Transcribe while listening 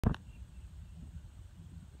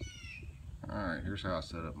Alright, here's how I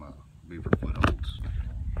set up my beaver footholds.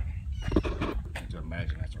 To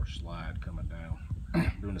imagine that's our slide coming down.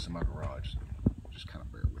 I'm doing this in my garage, so just kind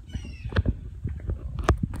of bear with me.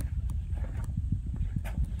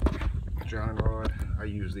 Drowning rod, I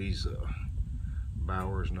use these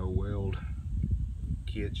Bowers no weld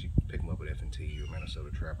kits. You can pick them up at F&T or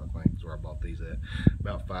Minnesota Trap, I think. That's where I bought these at.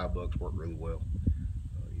 About $5, work really well.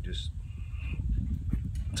 You just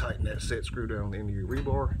tighten that set screw down on the end of your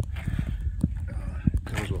rebar.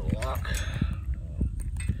 Comes with a lock,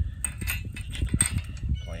 just a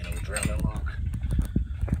plain old drowning lock,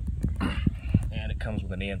 and it comes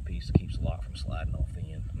with an end piece that keeps the lock from sliding off the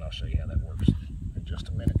end, and I'll show you how that works in just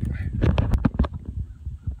a minute.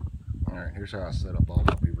 Alright, here's how I set up all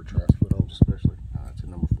my beaver traps, footholds especially. It's a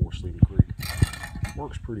number 4 Sleepy Creek.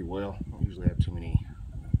 Works pretty well. I don't usually have too many,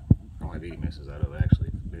 I don't have any misses out of it actually.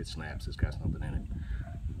 If it snaps, it's got something in it.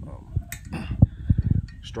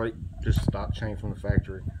 Straight, just stock chain from the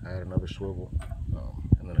factory. I had another swivel,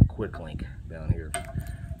 and then a quick link down here.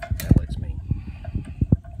 That lets me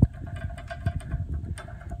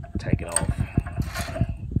take it off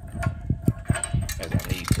as I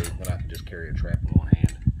need to. Then I can just carry a trap in one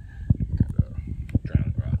hand and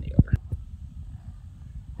drowning rod in the other.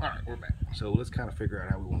 Alright, we're back. So let's kind of figure out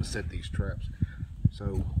how we want to set these traps.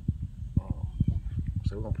 So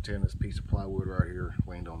we're going to pretend this piece of plywood right here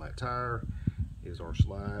leaned on that tire is our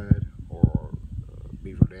slide or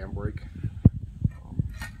beaver dam brake.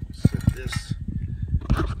 Set this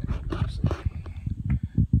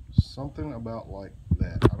something about like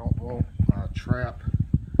that. I don't want my trap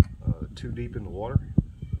too deep in the water.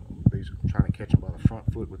 I'm trying to catch them by the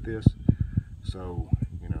front foot with this, so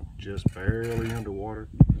you know, just barely underwater.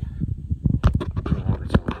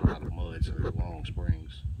 It's a lot of mud, so the long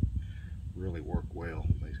springs really work well.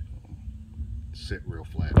 They sit real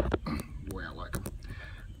flat the way I like them.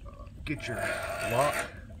 Get your lock,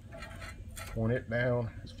 point it down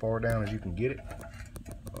as far down as you can get it.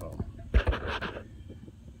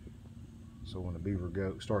 So when the beaver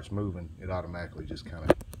starts moving, it automatically just kind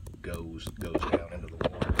of goes down into the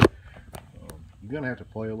water. You're gonna have to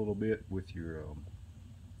play a little bit with your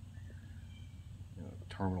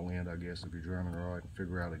terminal end, I guess, of your drowning rod and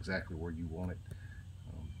figure out exactly where you want it.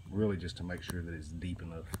 Really just to make sure that it's deep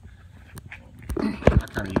enough. I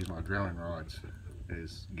kind of use my drowning rods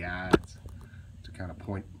as guides to kind of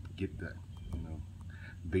get that,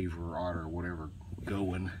 beaver or otter or whatever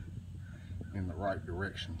going in the right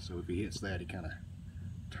direction. So if he hits that, he kind of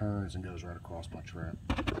turns and goes right across my trap.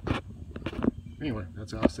 Anyway,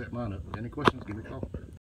 that's how I set mine up. Any questions, give me a call.